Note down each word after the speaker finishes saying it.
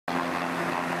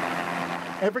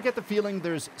Ever get the feeling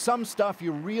there's some stuff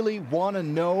you really want to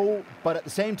know, but at the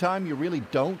same time you really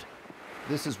don't?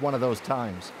 This is one of those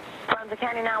times. From the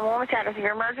County 911 status of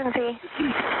your emergency.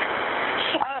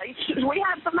 We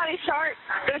have somebody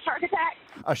a shark attack.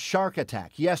 A shark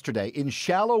attack yesterday in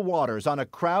shallow waters on a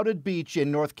crowded beach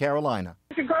in North Carolina.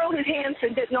 There's a girl whose hands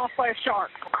been bitten off by a shark.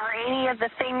 Are any of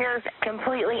the fingers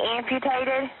completely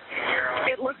amputated?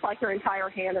 It looks like her entire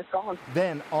hand is gone.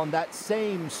 Then on that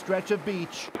same stretch of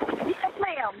beach, Yes,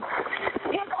 ma'am.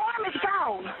 His arm is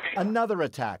gone. another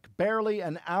attack took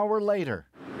an hour later.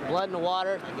 Blood in the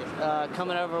water,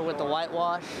 coming over with the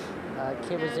whitewash.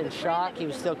 Kid was in shock. He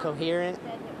was still coherent.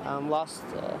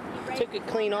 Took it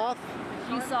clean off.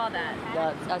 You saw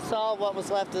that? I saw what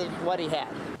was left of what he had.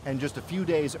 And just a few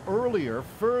days earlier,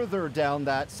 further down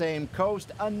that same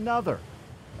coast, another.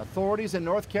 Authorities in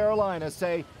North Carolina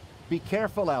say, be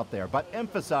careful out there, but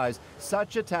emphasize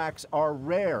such attacks are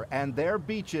rare and their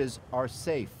beaches are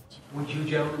safe. Would you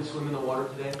gentlemen swim in the water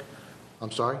today?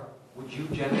 I'm sorry? Would you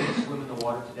gentlemen swim in the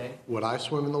water today? Would I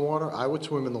swim in the water? I would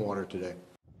swim in the water today.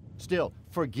 Still,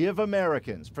 forgive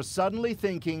Americans for suddenly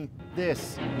thinking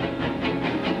this.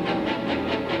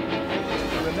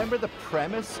 Remember the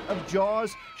premise of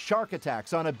Jaws? Shark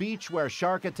attacks on a beach where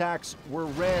shark attacks were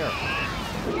rare.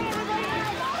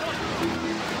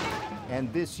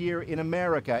 And this year in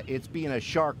America, it's been a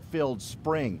shark-filled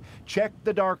spring. Check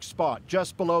the dark spot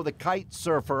just below the kite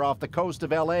surfer off the coast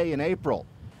of LA in April.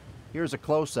 Here's a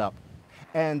close-up.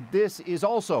 And this is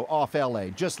also off LA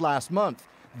just last month.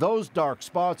 Those dark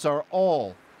spots are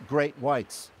all great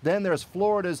whites. Then there's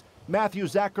Florida's Matthew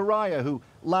Zachariah, who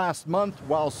last month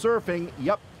while surfing,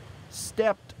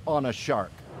 stepped on a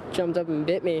shark. Jumped up and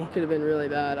bit me. Could have been really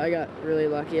bad. I got really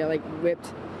lucky. I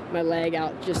whipped my leg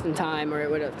out just in time, or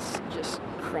it would have just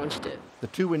crunched it. The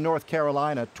two in North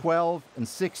Carolina, 12 and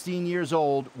 16 years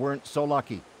old, weren't so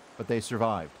lucky, but they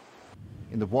survived.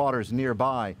 In the waters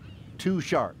nearby, 2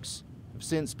 sharks have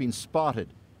since been spotted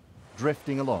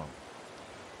drifting along.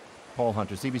 Paul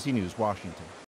Hunter, CBC News, Washington.